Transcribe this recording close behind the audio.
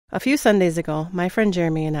A few Sundays ago, my friend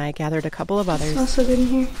Jeremy and I gathered a couple of others. Also good in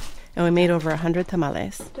here. And we made over 100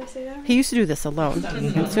 tamales. Did I say that? He used to do this alone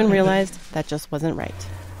and soon realized that just wasn't right.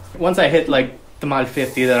 Once I hit like tamal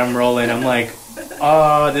 50 that I'm rolling, I'm like,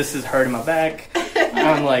 oh, this is hurting my back.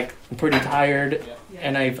 I'm like pretty tired.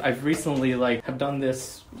 And I've recently like have done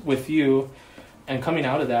this with you and coming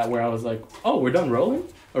out of that where I was like, oh, we're done rolling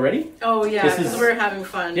already? Oh yeah, because we're having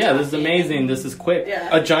fun. Yeah, this is amazing. This is quick.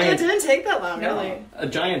 Yeah. It didn't take that long, really. A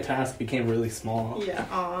giant task became really small. Yeah,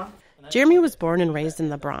 aw. Jeremy was born and raised in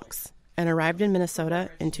the Bronx and arrived in Minnesota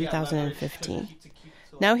in 2015.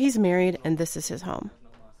 Now he's married and this is his home.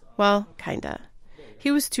 Well, kinda. He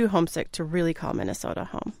was too homesick to really call Minnesota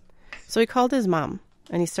home. So he called his mom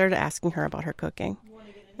and he started asking her about her cooking.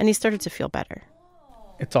 And he started to feel better.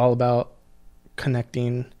 It's all about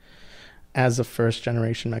connecting as a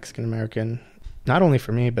first-generation Mexican-American, not only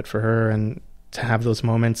for me, but for her, and to have those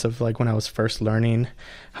moments of like when I was first learning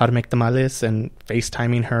how to make tamales and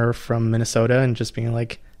FaceTiming her from Minnesota and just being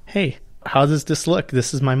like, hey, how does this look?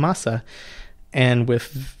 This is my masa. And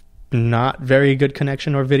with not very good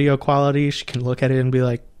connection or video quality, she can look at it and be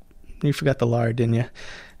like, you forgot the lard, didn't you?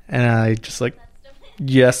 And I just like,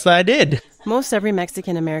 yes, I did. Most every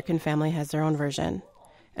Mexican-American family has their own version,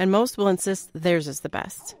 and most will insist theirs is the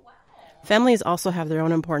best. Families also have their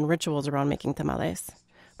own important rituals around making tamales,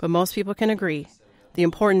 but most people can agree the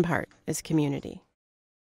important part is community.